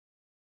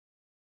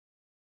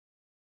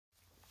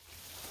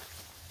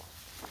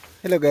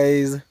Hello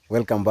guys,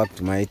 welcome back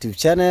to my YouTube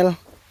channel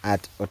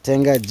at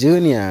Otenga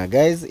Junior.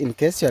 Guys, in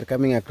case you are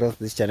coming across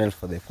this channel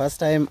for the first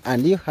time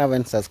and you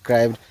haven't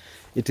subscribed,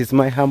 it is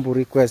my humble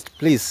request,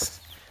 please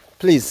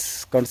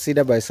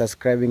consider by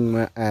subscribing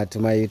to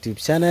my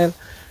YouTube channel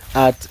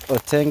at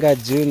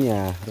Otenga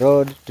Junior,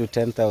 road to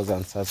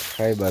 10,000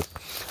 subscribers.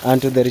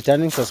 And to the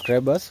returning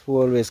subscribers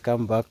who always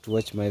come back to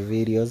watch my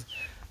videos,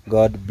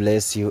 God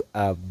bless you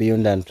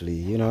abundantly.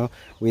 You know,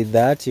 with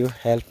that you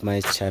help my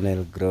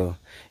channel grow.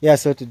 Yeah,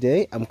 so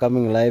today I'm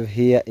coming live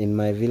here in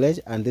my village,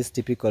 and this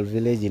typical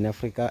village in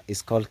Africa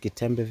is called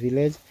Kitembe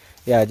village.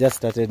 Yeah, I just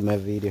started my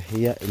video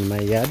here in my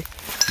yard,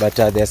 but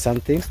there are some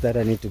things that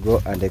I need to go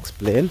and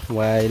explain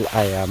while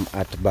I am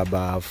at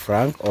Baba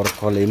Frank or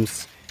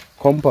Colim's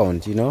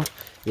compound, you know.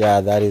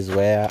 Yeah, that is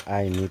where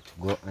I need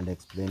to go and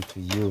explain to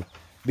you,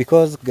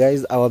 because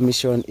guys, our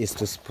mission is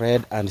to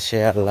spread and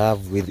share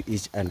love with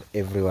each and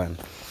everyone.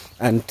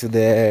 And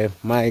to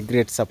my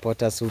great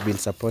supporters who've been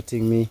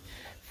supporting me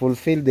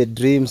fulfill the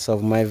dreams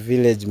of my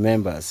village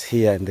members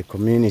here in the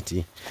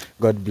community,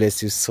 God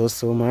bless you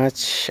so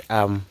much.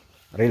 I'm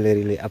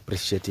really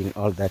appreciating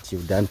all that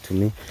you've done to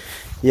me.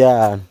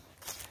 Yeah,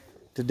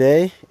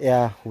 today,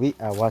 yeah, we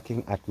are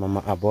working at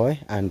Mama Aboy,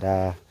 and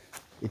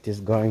it is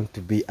going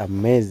to be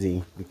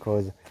amazing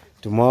because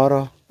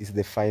tomorrow is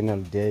the final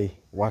day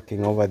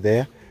working over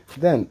there.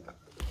 Then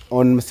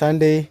on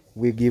Sunday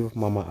we give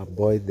Mama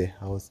Aboy the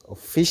house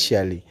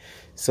officially,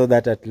 so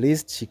that at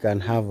least she can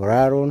have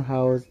her own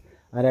house,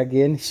 and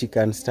again she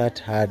can start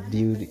her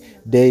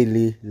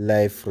daily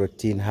life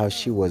routine, how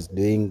she was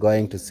doing,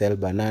 going to sell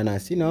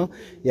bananas, you know.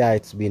 Yeah,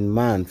 it's been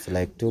months,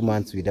 like 2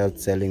 months without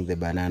selling the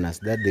bananas.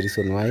 That's the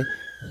reason why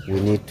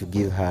we need to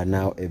give her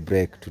now a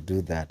break to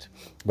do that.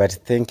 But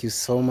thank you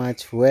so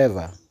much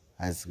whoever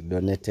has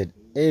donated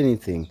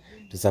anything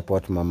to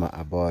support Mama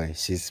Aboy.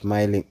 She's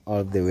smiling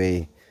all the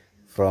way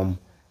from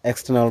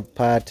external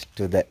part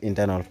to the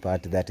internal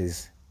part, that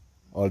is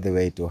all the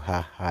way to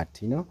her heart,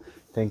 you know.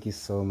 Thank you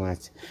so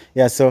much.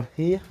 Yeah, so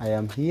here I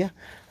am here,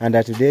 and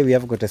today we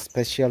have got a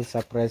special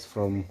surprise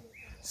from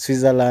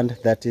Switzerland,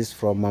 that is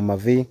from Mama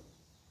V.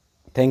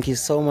 Thank you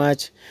so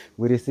much.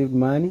 We received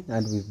money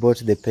and we bought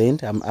the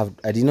paint.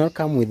 I did not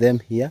come with them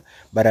here,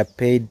 but I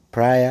paid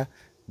prior.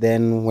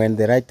 Then when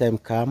the right time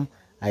come,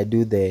 I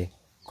do the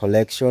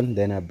collection,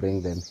 then I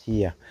bring them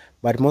here.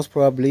 But most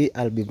probably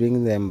I'll be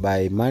bringing them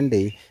by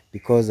Monday,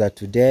 because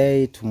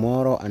today,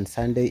 tomorrow and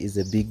Sunday is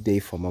a big day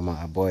for Mama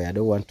Aboy. I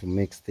don't want to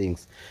mix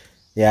things.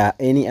 Yeah,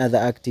 any other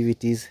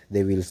activities,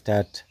 they will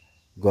start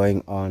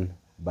going on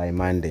by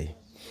Monday.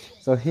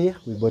 So here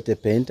we bought a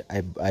paint.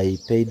 I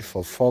paid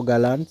for 4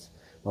 gallons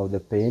of the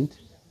paint.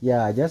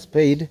 Yeah, I just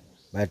paid,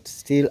 but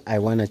still I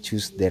want to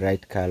choose the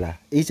right color.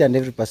 Each and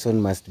every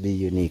person must be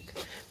unique.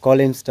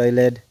 Colin's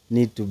toilet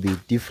need to be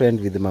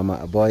different with Mama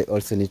Aboy,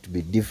 also need to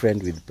be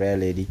different with Prayer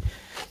Lady.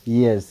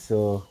 Yes,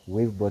 so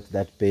we bought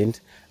that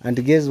paint.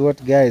 And guess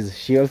what, guys,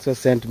 she also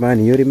sent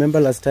money. You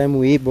remember last time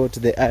we bought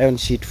the iron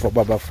sheet for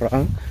Baba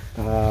Frank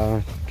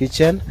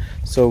kitchen,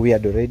 so we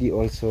had already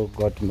also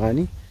got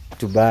money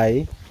to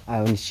buy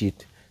iron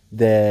sheet.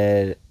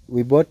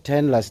 We bought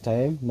 10 last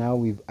time, now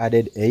we've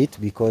added 8,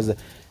 because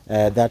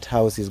that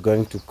house is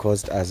going to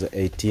cost us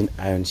 18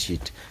 iron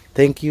sheet.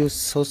 Thank you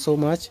so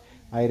much.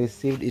 I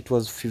received, it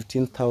was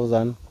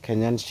 15,000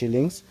 Kenyan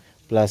shillings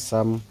plus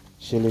some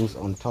shillings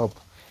on top.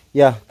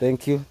 Yeah,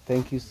 thank you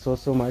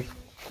so much.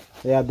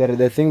 Yeah,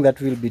 the thing that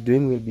we'll be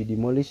doing, we'll be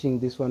demolishing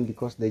this one,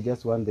 because they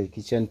just want the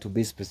kitchen to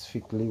be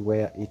specifically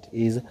where it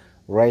is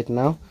right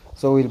now.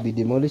 So we'll be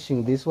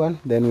demolishing this one,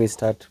 then we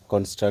start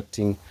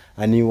constructing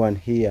a new one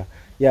here.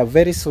 Yeah,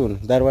 very soon.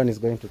 That one is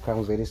going to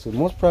come very soon.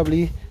 Most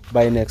probably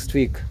by next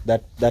week,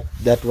 that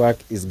work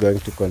is going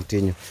to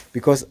continue,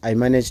 because I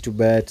managed to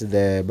buy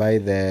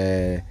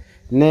the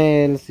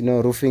nails, you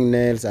know, roofing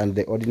nails, and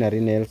the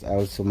ordinary nails I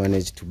also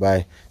managed to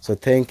buy. So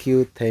thank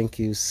you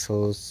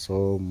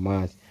so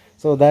much.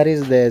 So that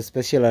is the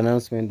special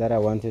announcement that I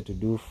wanted to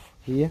do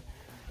here.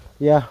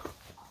 Yeah,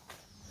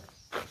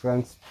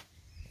 Frank's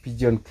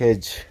pigeon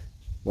cage.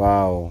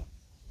 Wow,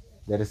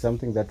 there is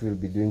something that we'll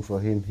be doing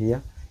for him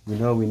here. You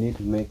know, we need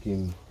to make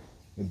him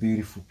a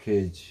beautiful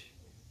cage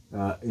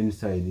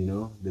inside, you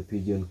know, the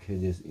pigeon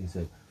cages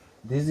inside.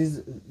 This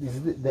is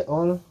the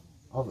all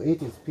of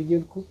it is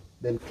pigeon coop,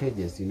 then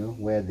cages, you know,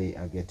 where they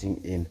are getting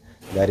in.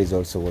 That is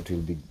also what we'll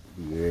be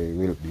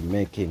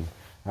making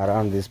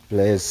around this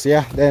place.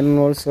 Yeah, then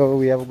also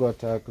we have got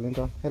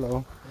Clinton.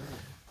 Hello,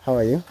 how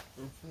are you?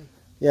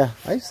 Yeah,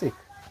 are you sick?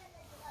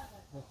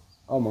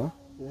 Oma?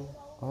 Yeah.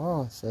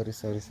 Oh, sorry.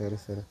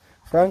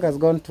 Frank has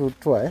gone to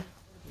tour, eh?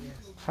 Yes.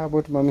 How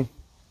about mommy?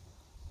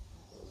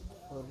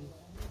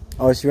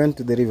 Oh, she went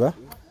to the river?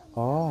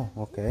 Oh,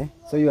 okay.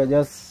 So you are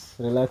just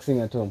relaxing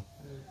at home?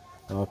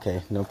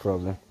 Okay, no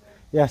problem.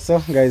 Yeah, so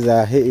guys,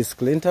 here is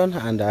Clinton,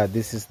 and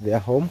this is their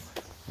home.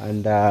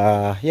 And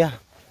yeah,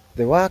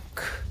 the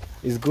work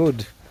is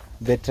good.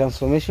 The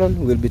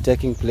transformation will be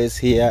taking place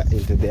here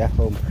into their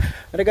home.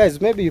 And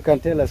guys, maybe you can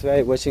tell us where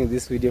you're watching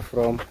this video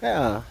from,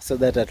 so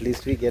that at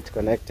least we get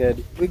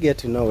connected, we get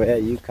to know where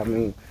you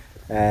coming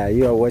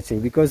you are watching,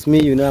 because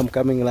me, you know, I'm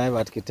coming live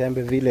at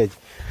Kitembe village.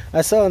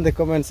 I saw in the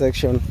comment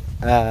section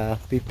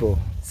people,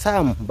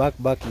 some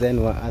back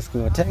then were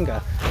asking,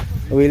 Otenga,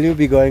 will you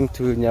be going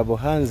to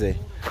Nyabohanze?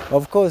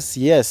 Of course,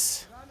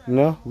 yes.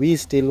 No, we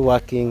still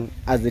working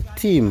as a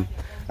team,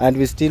 and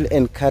we still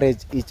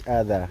encourage each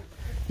other.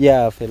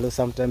 Yeah, fellow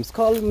sometimes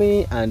call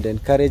me and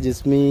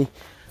encourages me.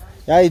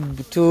 I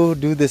too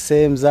do the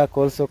same. Zach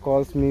also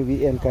calls me.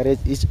 We encourage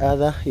each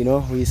other. You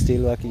know, we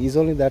still working. It's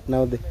only that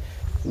now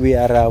we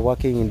are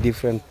working in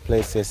different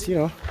places. You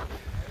know.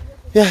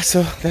 Yeah,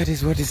 so that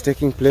is what is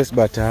taking place.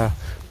 But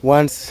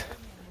once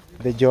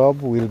the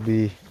job will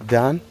be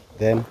done,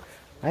 then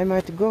I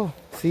might go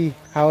see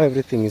how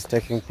everything is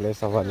taking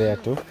place over there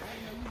too.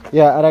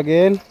 Yeah, and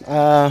again,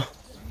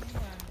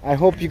 I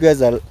hope you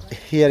guys are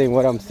hearing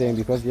what I'm saying,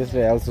 because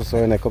yesterday I also saw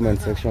in the comment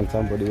section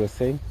somebody was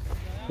saying,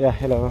 yeah,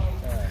 hello.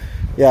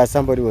 Yeah,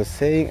 somebody was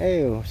saying,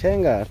 hey,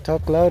 Shenga,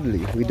 talk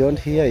loudly. We don't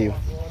hear you.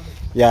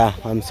 Yeah,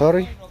 I'm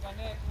sorry,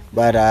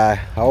 but I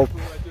hope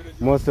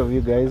most of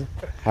you guys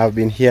have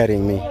been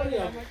hearing me.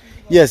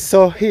 Yes,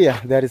 so here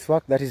there is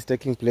work that is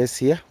taking place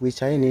here,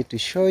 which I need to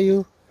show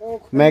you.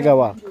 Mega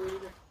work.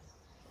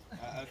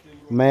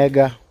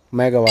 Mega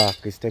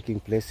work is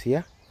taking place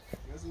here.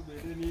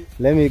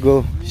 Let me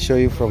go show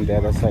you from the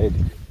other side.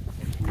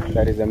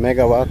 There is a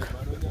mega work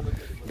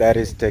that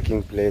is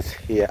taking place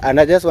here, and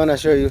I just want to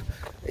show you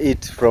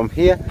it from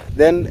here.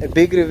 Then a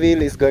big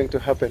reveal is going to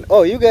happen.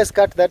 Oh, you guys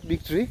cut that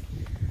big tree?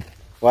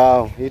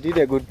 Wow, you did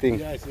a good thing.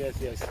 Yes.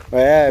 Oh,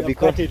 yeah,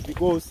 because it's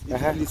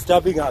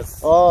disturbing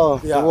us. Oh,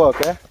 yeah. To work,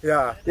 eh?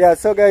 Yeah.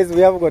 So guys, we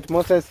have got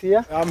Moses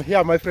here. I'm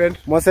here, my friend.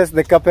 Moses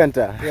the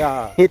carpenter.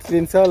 Yeah. It's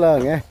been so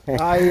long, eh?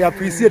 I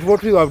appreciate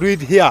what we have doing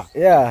here.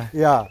 Yeah.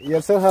 Yeah.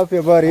 You're so happy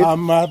about it?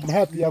 I'm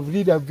happy. I've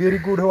did a very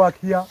good work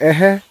here.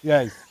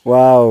 Yes.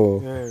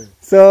 Wow. Yeah.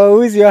 So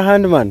who is your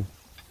handman?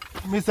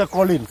 Mr.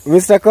 Collins.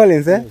 Mr.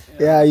 Collins, eh? Yes.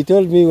 Yeah, he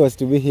told me he was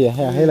to be here.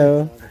 Yeah,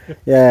 hello.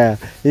 Yeah,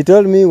 he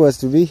told me he was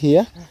to be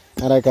here,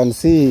 and I can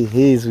see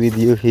he is with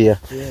you here.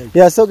 Yes.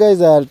 Yeah, so guys,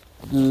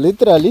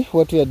 literally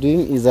what we are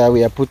doing is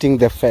we are putting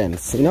the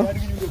fence, you know.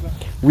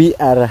 We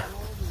are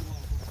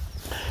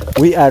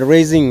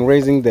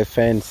raising the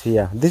fence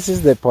here. This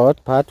is the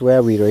part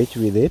where we reach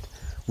with it.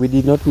 We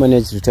did not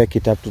manage to take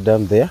it up to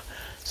down there.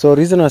 So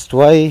reason as to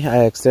why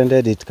I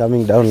extended it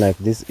coming down like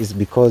this is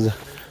because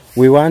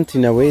we want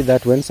in a way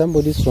that when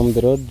somebody's from the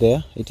road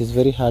there, it is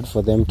very hard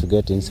for them to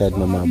get inside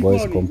Mama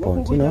Boy's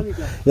compound, you know.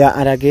 Yeah,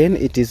 and again,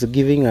 it is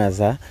giving us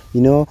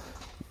you know,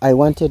 I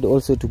wanted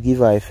also to give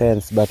her a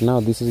fence, but now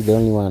this is the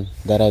only one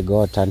that I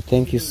got. And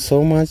thank you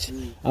so much,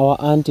 our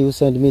auntie who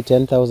sent me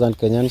 10,000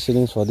 Kenyan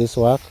shillings for this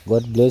work.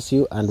 God bless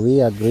you. And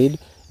we agreed.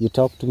 You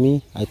talk to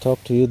me, I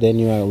talk to you, then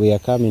we are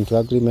coming to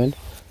agreement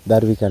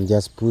that we can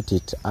just put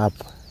it up.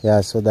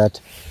 Yeah, so that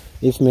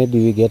if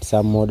maybe we get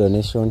some more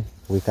donation,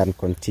 we can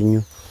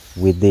continue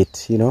with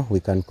it, you know,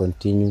 we can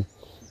continue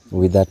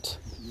with that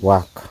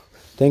work.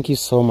 Thank you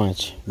so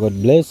much. God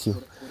bless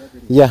you.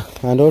 Yeah,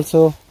 and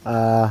also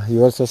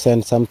you also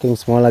sent something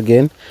small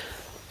again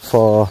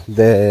for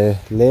the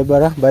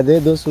laborer. But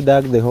those who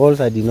dug the holes,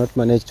 I did not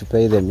manage to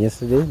pay them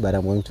yesterday, but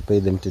I'm going to pay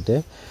them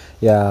today.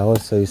 Yeah,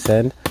 also you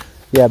send,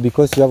 yeah,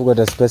 because you have got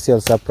a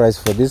special surprise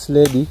for this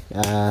lady,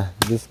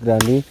 this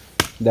granny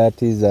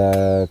that is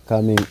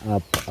coming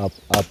up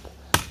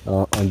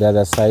on the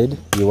other side.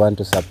 You want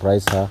to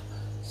surprise her.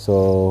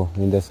 So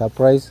in the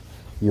surprise,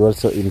 you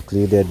also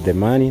included the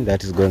money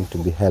that is going to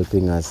be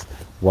helping us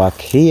work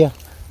here.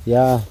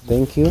 Yeah,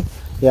 thank you.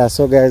 Yeah,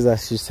 so guys,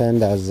 she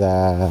sent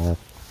us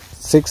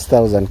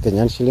 6,000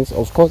 Kenyan shillings.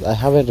 Of course, I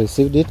haven't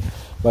received it,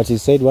 but she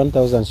said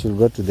 1,000 should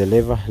go to the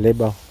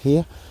labor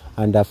here,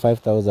 and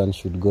 5,000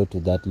 should go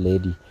to that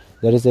lady.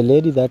 There is a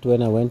lady that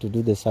when I went to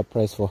do the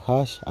surprise for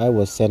her, I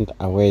was sent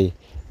away,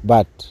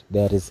 but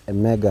there is a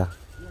mega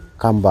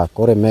comeback,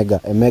 or a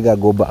mega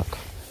go back.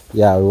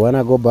 Yeah, we want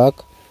to go back,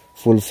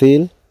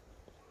 fulfill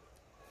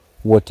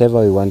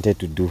whatever we wanted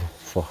to do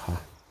for her.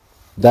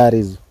 That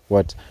is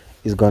what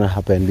is gonna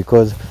happen,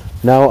 because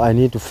now I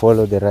need to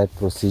follow the right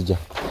procedure.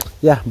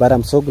 Yeah, but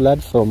I'm so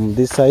glad from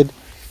this side,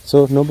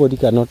 so nobody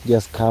cannot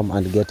just come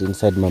and get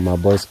inside Mama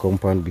Boy's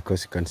compound,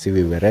 because you can see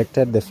we've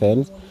erected the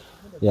fence.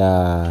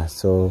 Yeah,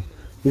 so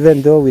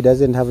even though we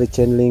doesn't have a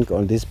chain link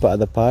on this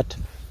other part,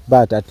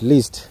 but at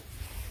least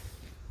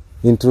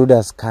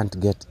intruders can't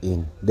get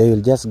in. They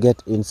will just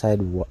get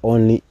inside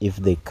only if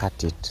they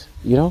cut it,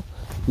 you know.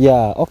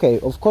 Yeah, okay,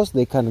 of course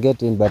they can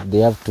get in, but they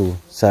have to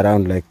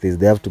surround like this.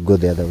 They have to go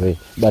the other way,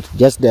 but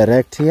just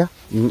direct here,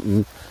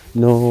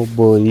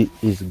 nobody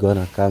is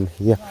gonna come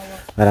here.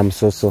 And I'm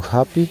so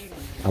happy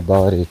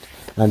about it.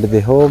 And the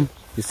home,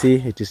 you see,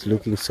 it is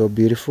looking so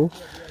beautiful.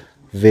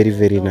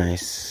 Very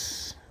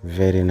nice,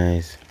 very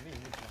nice.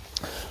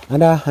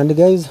 And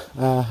guys,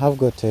 I have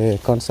got a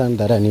concern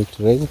that I need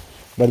to raise.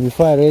 But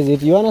before I raise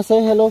it, you wanna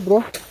say hello, bro?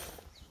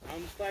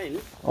 I'm fine.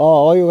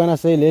 Oh, you gonna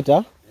say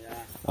later? Yeah.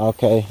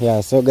 Okay,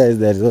 yeah. So guys,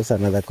 there's also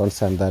another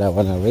concern that I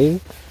wanna raise.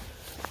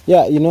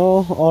 Yeah, you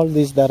know, all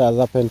this that has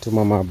happened to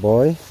Mama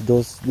Boy,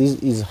 this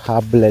is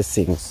her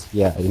blessings.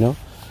 Yeah, you know.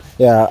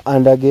 Yeah,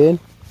 and again,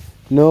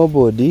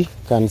 nobody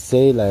can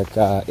say like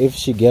if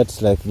she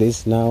gets like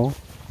this now,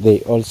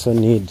 they also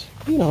need,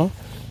 you know.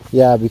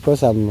 Yeah,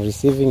 because I'm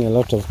receiving a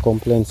lot of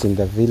complaints in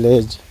the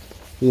village,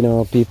 you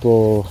know.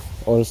 People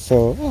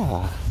also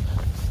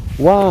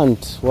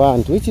want,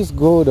 which is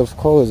good, of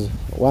course.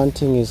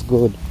 Wanting is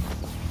good.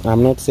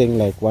 I'm not saying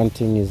like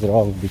wanting is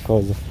wrong,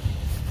 because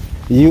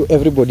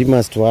everybody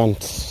must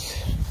want.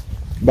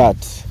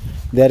 But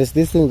there is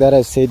this thing that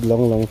I said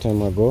long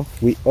time ago: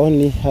 we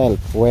only help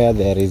where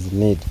there is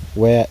need,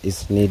 where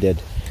is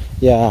needed.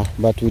 Yeah,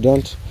 but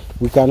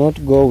we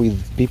cannot go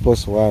with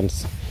people's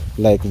wants.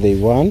 Like they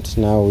want,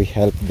 now we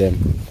help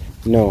them.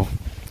 No.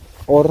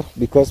 Or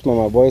because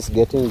Mama Boy is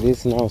getting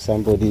this, now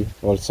somebody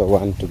also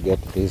want to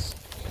get this.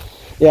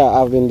 Yeah,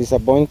 I've been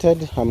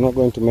disappointed. I'm not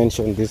going to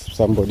mention this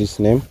somebody's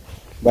name,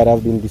 but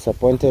I've been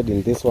disappointed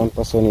in this one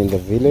person in the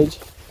village.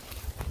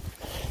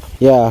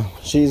 Yeah,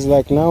 she's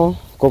like now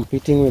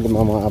competing with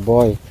Mama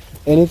Boy.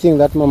 Anything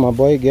that Mama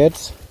Boy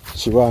gets,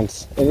 she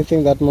wants.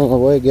 Anything that Mama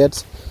Boy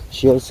gets,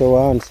 she also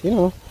wants, you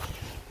know.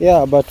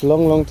 Yeah, but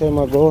long time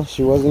ago,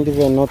 she wasn't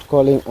even not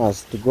calling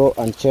us to go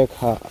and check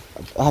her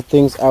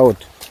things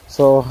out.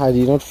 So I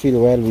did not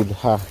feel well with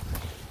her.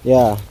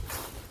 Yeah.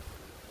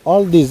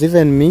 All this,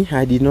 even me,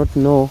 I did not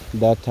know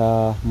that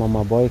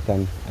Mama Boy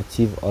can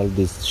achieve all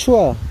this.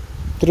 Sure,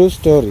 true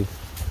story.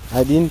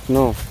 I didn't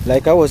know.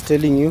 Like I was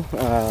telling you,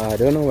 I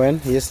don't know when,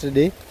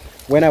 yesterday,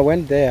 when I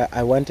went there,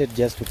 I wanted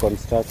just to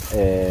construct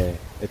a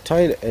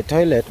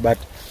toilet, but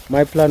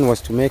my plan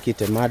was to make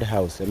it a mad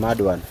house, a mad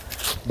one.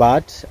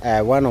 But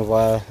one of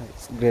our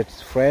great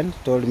friends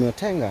told me,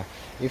 Otenga,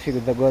 if you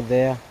go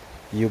there,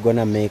 you're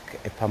gonna make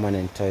a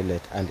permanent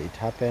toilet. And it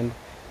happened.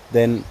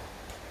 Then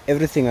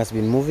everything has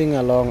been moving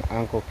along.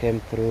 Uncle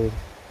came through,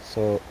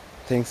 so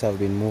things have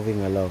been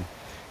moving along.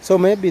 So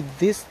maybe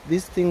this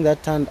thing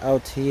that turned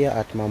out here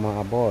at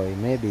Mama Boy,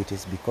 maybe it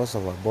is because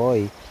of a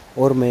boy,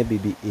 or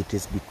maybe it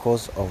is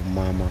because of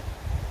Mama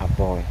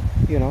Boy,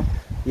 you know.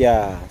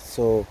 Yeah,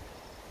 so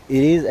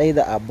it is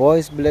either a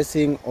boy's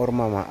blessing or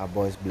Mama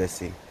Boy's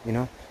blessing, you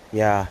know.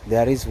 Yeah,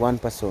 there is one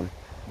person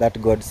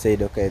that God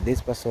said, okay,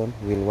 this person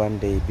will one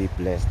day be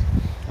blessed.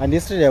 And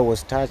yesterday I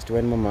was touched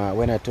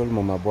when I told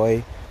Mama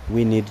Boy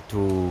we need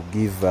to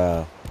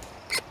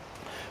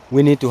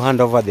hand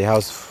over the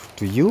house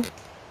to you,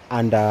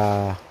 and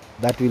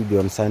that will be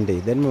on Sunday.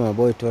 Then Mama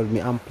Boy told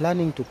me, I'm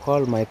planning to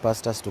call my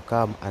pastors to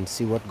come and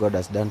see what God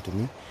has done to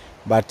me,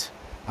 but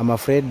I'm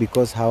afraid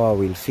because how I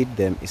will feed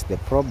them is the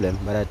problem.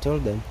 But I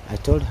told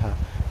her,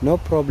 no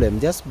problem,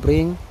 just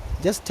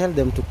tell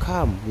them to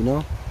come, you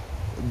know.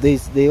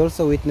 They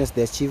also witness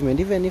the achievement,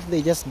 even if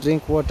they just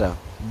drink water,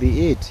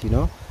 be it, you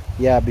know.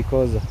 Yeah,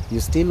 because you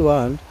still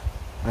want,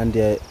 and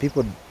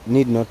people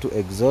need not to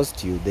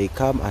exhaust you. They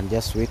come and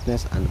just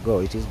witness and go.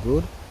 It is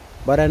good,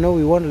 but I know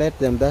we won't let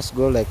them just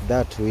go like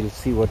that. We'll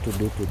see what to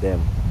do to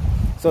them.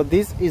 So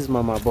this is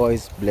Mama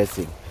Boy's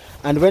blessing.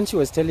 And when she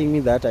was telling me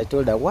that, I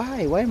told her,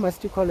 why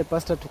must you call a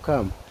pastor to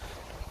come?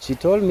 She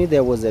told me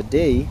there was a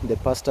day the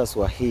pastors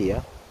were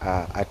here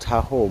at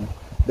her home.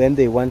 Then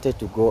they wanted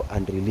to go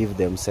and relieve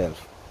themselves.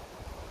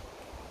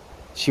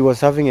 She was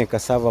having a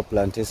cassava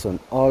plantation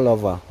all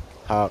over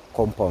her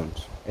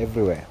compound,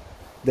 everywhere.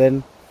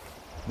 Then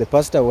the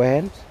pastor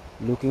went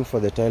looking for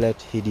the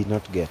toilet. He did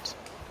not get.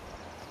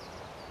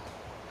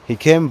 He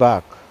came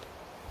back.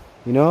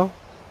 You know,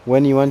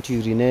 when you want to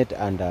urinate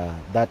and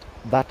that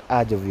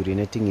urge of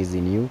urinating is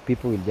in you,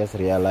 people will just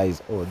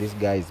realize, oh, this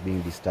guy is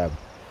being disturbed.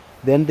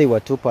 Then there were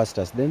two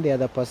pastors. Then the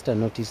other pastor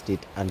noticed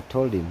it and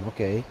told him,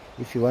 okay,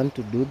 if you want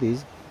to do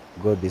this,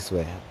 go this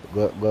way,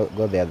 go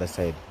the other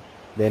side.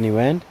 Then he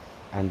went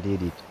and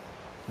did it.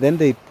 Then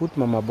they put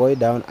Mama Boy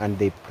down and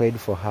they prayed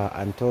for her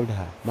and told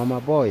her, Mama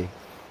Boy,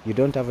 you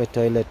don't have a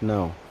toilet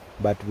now,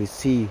 but we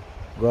see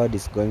God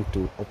is going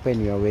to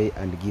open your way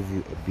and give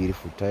you a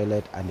beautiful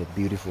toilet and a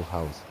beautiful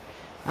house.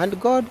 And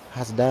God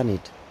has done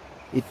it.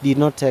 It did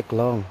not take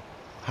long.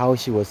 How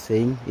she was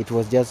saying, it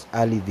was just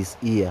early this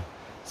year.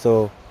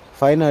 So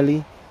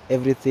finally,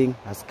 everything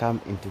has come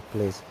into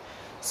place.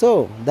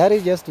 So that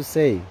is just to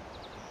say,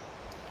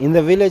 in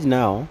the village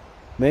now,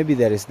 maybe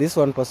there is this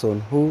one person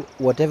who,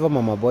 whatever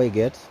Mama Boy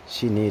gets,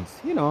 she needs.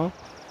 You know,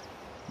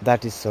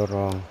 that is so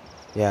wrong.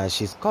 Yeah,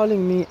 she's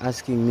calling me,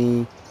 asking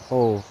me,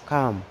 oh,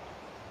 come,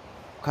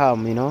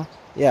 you know.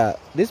 Yeah,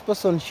 this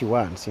person she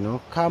wants, you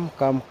know, come,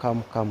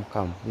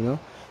 you know.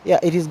 Yeah,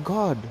 it is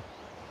God.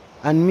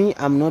 And me,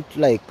 I'm not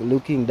like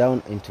looking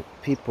down into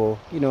people.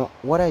 You know,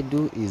 what I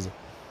do is,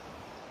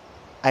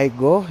 I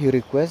go, you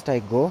request, I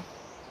go,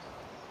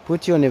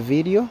 put you on a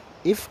video.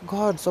 If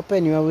God's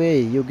open your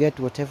way, you get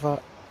whatever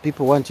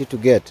people want you to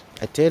get.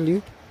 I tell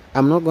you,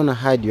 I'm not going to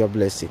hide your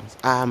blessings.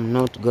 I'm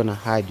not going to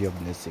hide your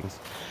blessings.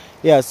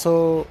 Yeah,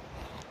 so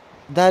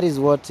that is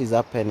what is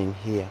happening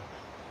here.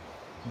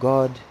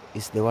 God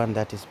is the one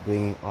that is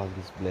bringing all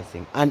this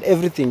blessing. And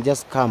everything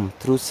just come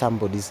through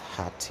somebody's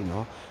heart, you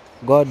know.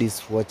 God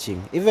is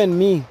watching. Even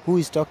me, who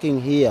is talking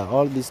here,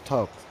 all these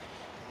talks,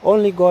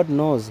 only God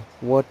knows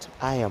what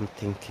I am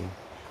thinking.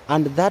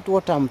 And that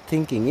what I'm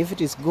thinking, if it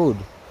is good,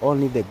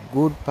 only the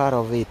good part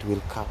of it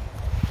will come.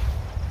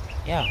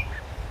 Yeah,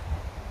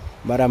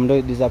 but I'm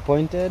not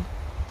disappointed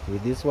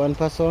with this one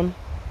person.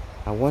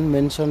 I won't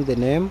mention the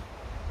name,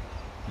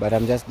 but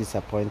I'm just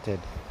disappointed.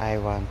 I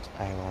want,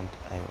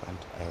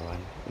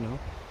 you know.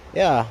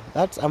 Yeah,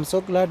 I'm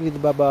so glad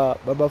with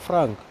Baba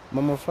Frank,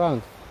 Mama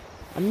Frank.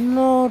 And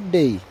no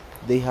day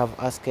they have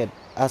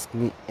asked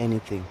me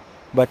anything,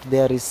 but they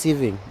are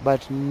receiving.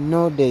 But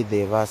no day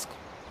they've asked.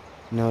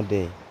 No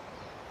day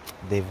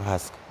they've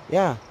asked.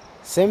 Yeah,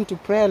 same to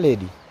Prayer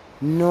Lady.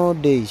 No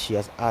day she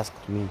has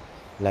asked me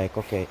like,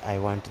 okay, I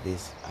want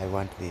this, I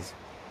want this.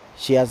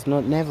 She has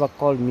never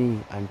called me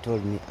and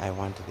told me I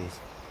want this.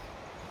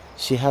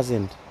 She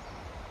hasn't.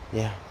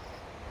 Yeah,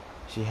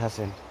 she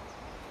hasn't.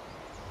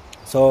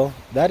 So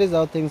that is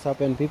how things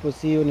happen. People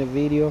see you in a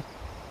video,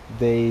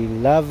 they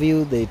love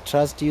you, they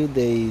trust you,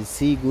 they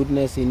see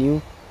goodness in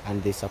you,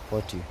 and they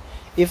support you.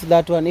 If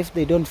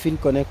they don't feel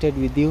connected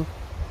with you,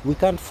 we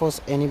can't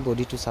force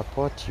anybody to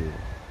support you.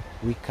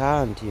 We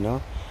can't, you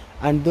know.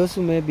 And those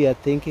who maybe are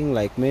thinking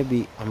like,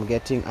 maybe I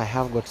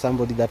have got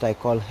somebody that I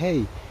call,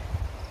 hey,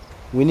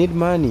 we need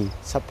money,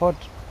 support,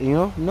 you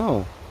know.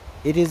 No,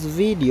 it is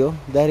video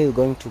that is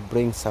going to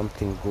bring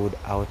something good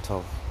out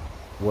of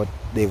what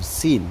they've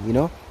seen, you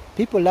know.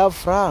 People love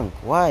Frank.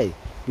 Why?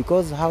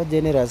 Because how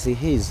generous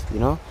he is, you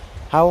know,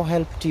 how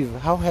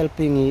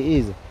helping he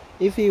is.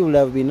 If he would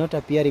have been not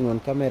appearing on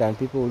camera and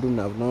people wouldn't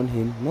have known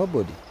him,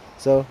 nobody.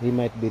 So he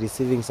might be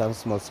receiving some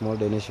small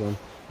donation.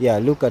 Yeah,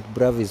 look at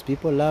Bravis.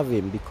 People love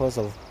him because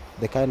of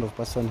the kind of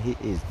person he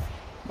is.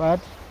 But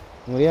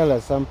we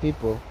realize some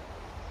people,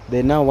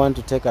 they now want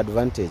to take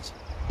advantage.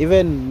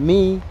 Even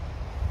me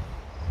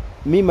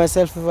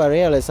myself, if I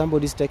realize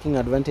somebody's taking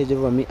advantage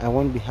over me, I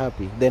won't be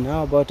happy. Then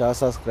how about our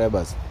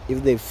subscribers?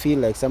 If they feel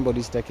like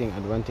somebody's taking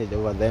advantage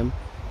over them,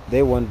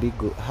 they won't be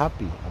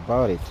happy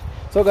about it.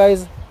 So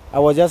guys, I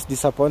was just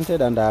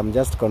disappointed, and I'm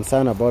just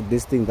concerned about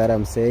this thing that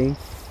I'm saying.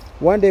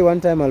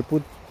 One time I'll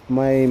put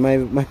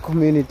my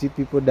community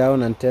people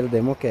down and tell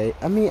them, okay,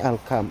 I'll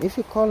come. If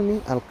you call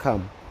me, I'll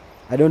come.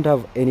 I don't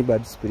have any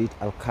bad spirit,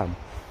 I'll come.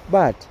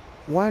 But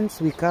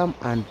once we come,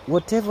 and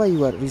whatever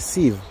you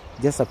receive,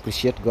 just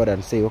appreciate God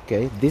and say,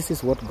 okay, this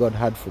is what God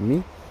had for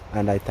me,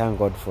 and I thank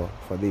God for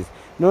this.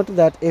 Not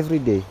that every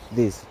day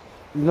this,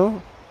 you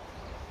know,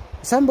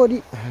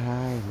 somebody,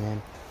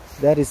 man,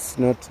 that's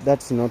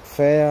not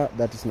fair.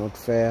 That is not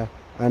fair.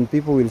 And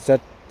people will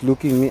start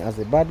looking me as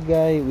a bad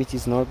guy, which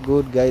is not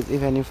good, guys.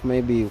 Even if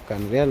maybe you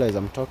can realize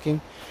I'm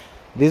talking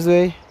this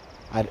way,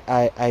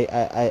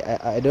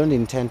 I don't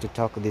intend to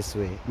talk this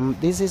way.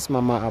 This is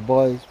Mama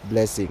Aboy's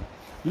blessing.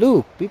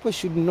 Look, people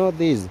should know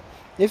this.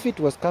 If it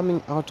was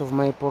coming out of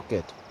my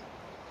pocket,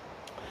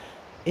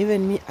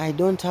 even me, I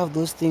don't have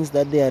those things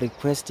that they are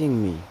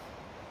requesting me.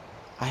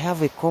 I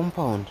have a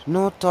compound,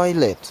 no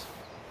toilet.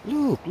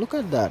 Look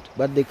at that.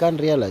 But they can't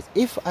realize,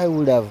 if I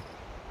would have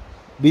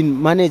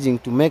been managing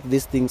to make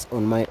these things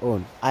on my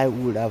own, I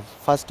would have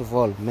first of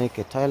all make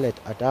a toilet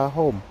at our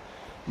home.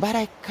 But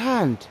I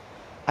can't.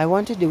 I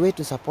wanted a way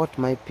to support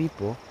my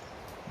people,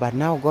 but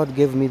now God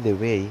gave me the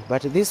way.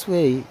 But this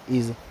way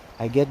is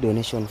I get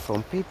donation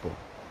from people.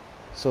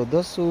 So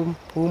those who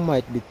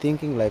might be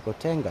thinking like,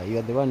 Otenga, you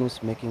are the one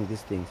who's making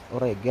these things,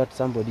 or I got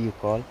somebody you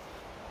call.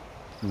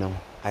 No,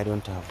 I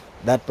don't have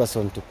that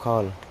person to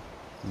call.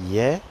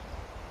 Yeah,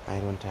 I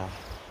don't have.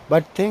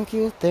 But thank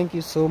you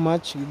so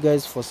much, you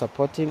guys, for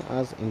supporting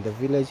us in the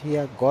village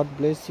here. God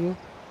bless you.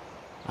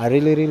 I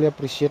really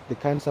appreciate the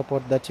kind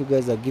support that you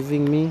guys are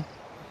giving me.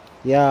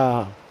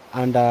 Yeah,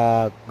 and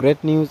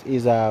great news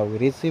is we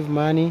receive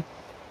money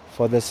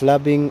for the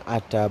slabbing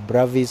at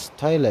Bravis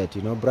toilet.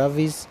 You know,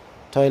 Bravis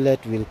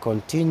toilet will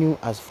continue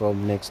as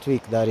from next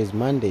week, that is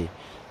Monday.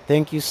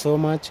 Thank you so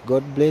much.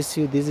 God bless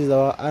you. This is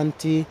our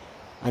auntie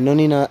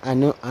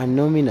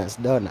Anonymous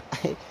donor.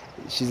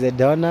 She's a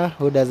donor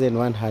who doesn't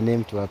want her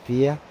name to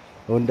appear,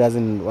 who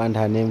doesn't want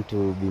her name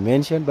to be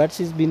mentioned, but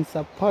she's been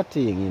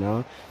supporting, you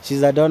know.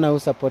 She's a donor who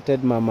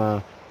supported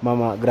Grandma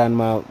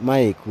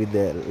Mike with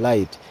the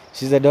light.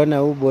 She's a donor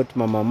who bought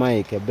Mama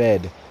Mike a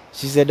bed.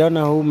 She's a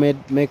donor who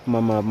make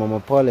Mama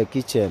Paul a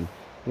kitchen.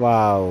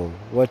 Wow,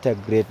 what a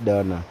great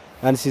donor.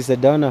 And she's a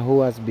donor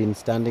who has been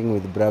standing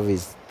with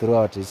Bravis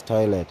throughout his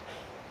toilet.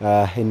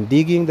 In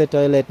digging the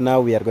toilet,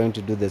 now we are going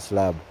to do the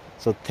slab.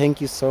 So thank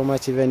you so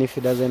much, even if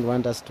he doesn't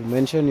want us to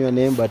mention your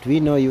name, but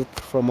we know you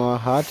from our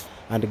heart,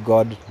 and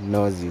God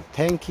knows you.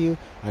 Thank you,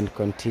 and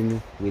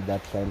continue with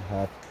that kind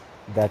heart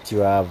that you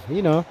have,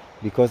 you know,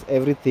 because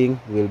everything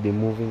will be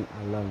moving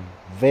along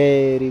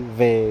very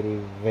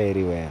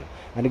well.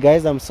 And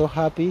guys, I'm so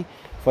happy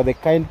for the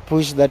kind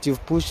push that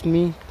you've pushed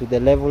me to the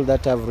level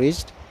that I've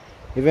reached.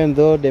 Even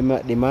though the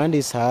demand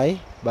is high,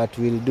 but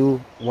we'll do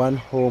one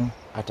home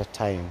at a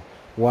time.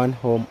 One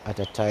home at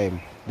a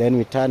time. Then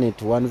we turn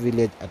it one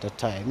village at a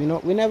time. You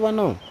know, we never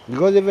know.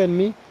 Because even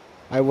me,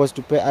 I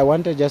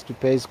wanted just to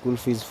pay school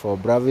fees for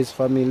Bravis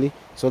family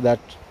so that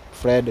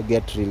Fred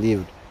get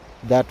relieved.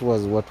 That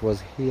was what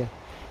was here.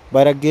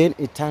 But again,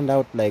 it turned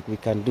out like we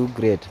can do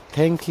great.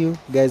 Thank you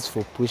guys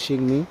for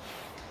pushing me.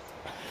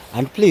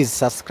 And please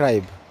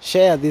subscribe.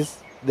 Share this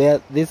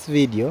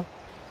video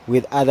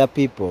with other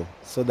people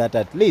so that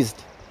at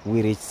least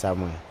we reach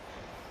somewhere.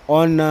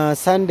 On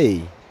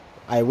Sunday,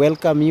 I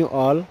welcome you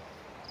all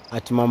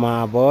at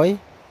Mama Boy.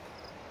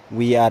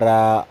 We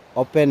are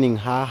opening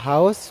her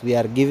house. We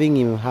are giving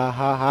him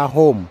her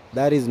home.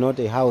 That is not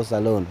a house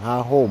alone,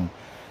 her home.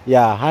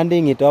 Yeah,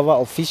 handing it over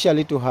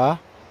officially to her.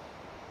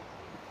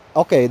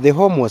 Okay, the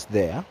home was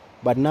there,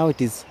 but now it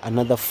is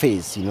another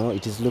phase, you know,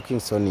 it is looking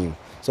so new.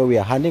 So we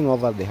are handing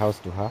over the house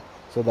to her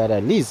so that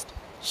at least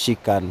she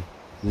can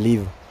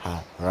live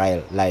her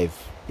real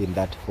life in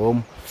that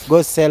home,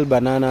 go sell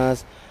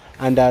bananas.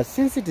 And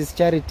since it is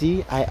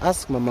charity, I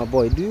asked Mama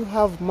Boy, do you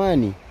have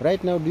money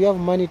right now? Do you have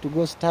money to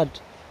go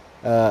start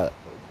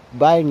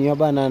buying your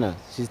bananas?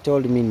 She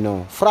told me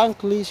no.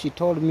 Frankly, she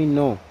told me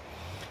no.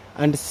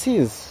 And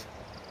since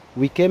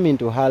we came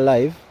into her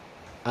life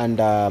and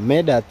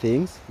made her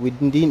things, we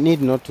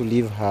need not to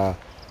leave her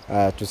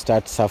to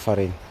start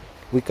suffering.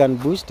 We can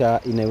boost her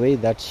in a way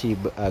that she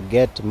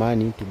get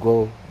money to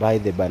go buy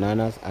the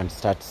bananas and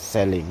start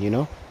selling, you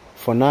know,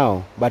 for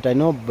now. But I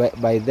know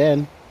by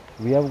then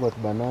we have got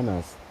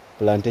bananas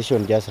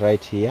plantation just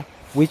right here,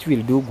 which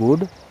will do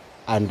good,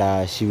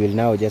 and she will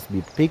now just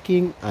be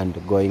picking and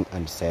going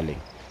and selling.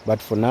 But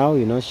for now,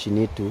 you know, she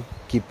need to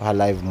keep her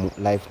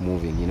life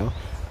moving, you know.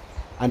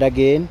 And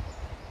again,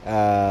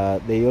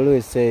 they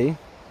always say,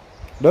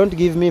 don't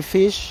give me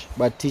fish,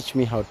 but teach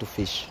me how to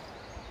fish.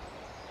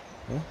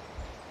 Yeah?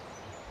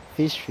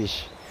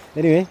 Fish.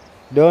 Anyway,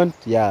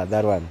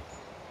 that one.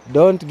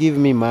 Don't give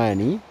me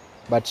money,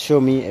 but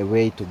show me a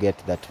way to get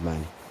that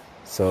money.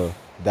 So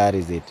that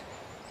is it.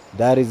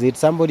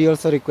 Somebody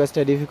also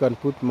requested if you can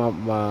put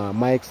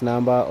Mike's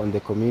number on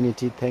the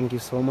community. Thank you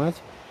so much.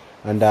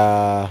 And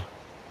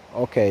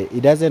okay,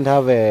 he doesn't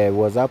have a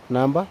WhatsApp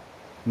number.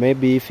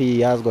 Maybe if he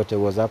has got a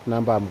WhatsApp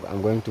number,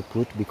 I'm going to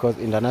put, because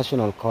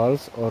international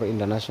calls or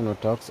international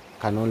talks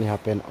can only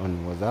happen on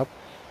WhatsApp.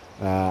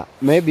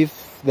 Maybe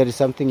if there is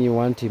something you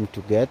want him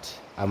to get,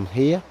 I'm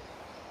here.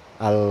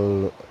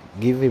 I'll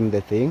give him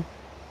the thing.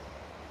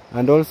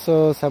 And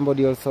also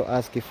somebody also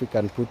asked if we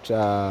can put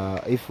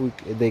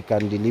they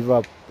can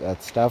deliver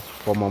stuff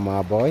for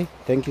Mama Boy.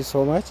 Thank you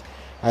so much.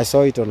 I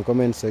saw it on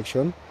comment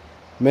section.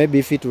 Maybe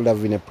if it would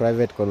have been a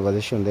private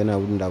conversation, then I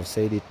wouldn't have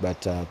said it,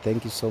 but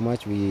thank you so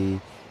much.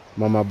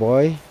 Mama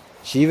Boy,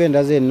 she even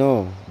doesn't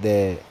know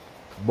the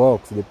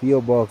box, the PO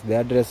box, the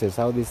addresses,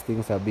 how these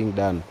things are being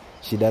done.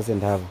 She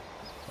doesn't have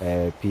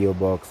a PO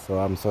box, so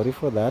I'm sorry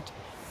for that.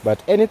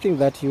 But anything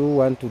that you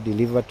want to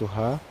deliver to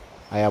her,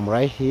 I am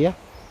right here.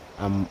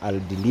 I'll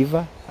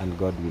deliver, and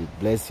God will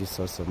bless you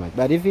so much.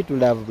 But if it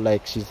would have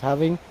like she's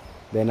having,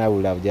 then I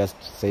would have just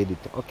said it.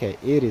 Okay,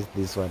 here is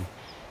this one.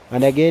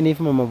 And again, if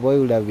Mama Boy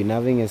would have been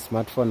having a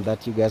smartphone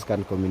that you guys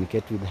can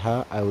communicate with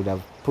her, I would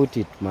have put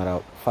it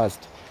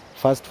first,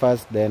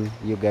 then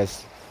you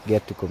guys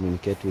get to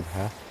communicate with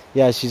her.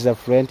 Yeah, she's a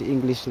fluent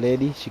English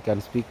lady. She can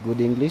speak good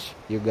English.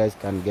 You guys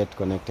can get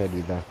connected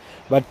with her.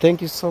 But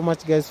thank you so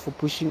much, guys, for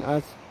pushing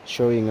us,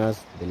 showing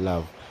us the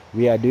love.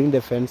 We are doing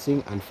the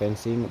fencing, and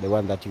fencing, the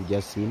one that you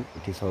just seen,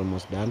 it is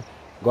almost done.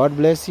 God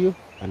bless you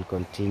and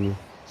continue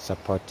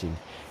supporting.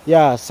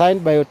 Yeah,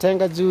 signed by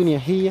Otenga Jr.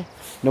 here.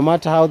 No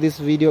matter how this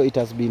video, it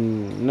has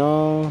been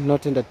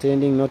not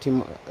entertaining, not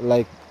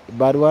like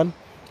bad one.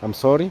 I'm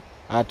sorry.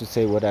 I had to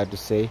say what I had to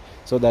say,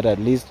 so that at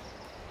least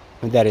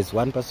there is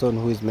one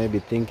person who is maybe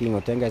thinking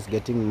Otenga is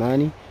getting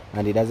money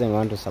and he doesn't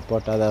want to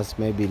support others,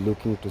 maybe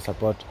looking to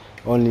support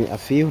only a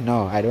few.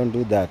 No, I don't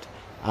do that.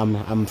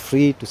 I'm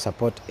free to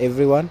support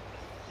everyone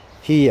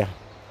here,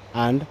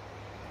 and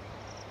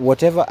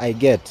whatever I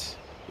get,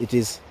 it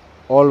is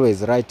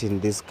always right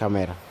in this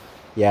camera.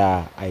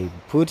 Yeah, I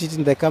put it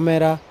in the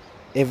camera,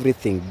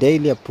 everything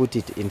daily I put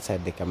it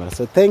inside the camera.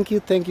 So thank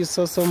you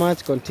so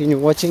much. Continue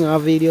watching our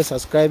videos,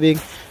 subscribing.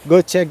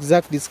 Go check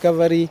Zach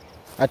Discovery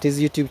at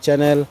his YouTube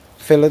channel,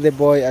 Follow the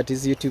Boy at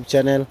his YouTube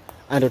channel,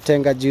 and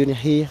Otenga Jr.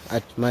 here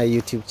at my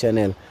YouTube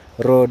channel.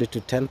 Road to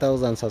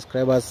 10,000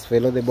 subscribers.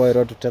 Follow the Boy,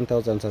 road to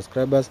 10,000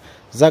 subscribers.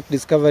 Zach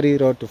Discovery,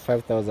 road to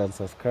 5,000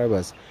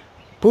 subscribers.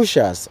 Push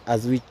us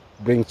as we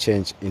bring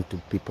change into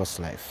people's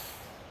life.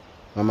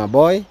 Mama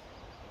Boy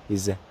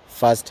is the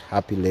first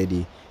happy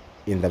lady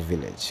in the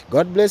village.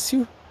 God bless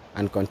you,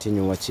 and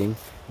continue watching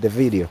the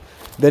video.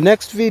 The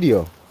next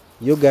video,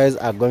 you guys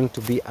are going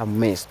to be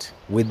amazed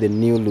with the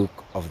new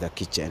look of the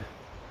kitchen.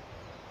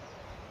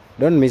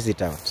 Don't miss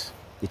it out.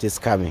 It is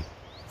coming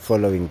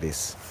following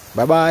this.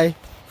 Bye bye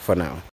for now.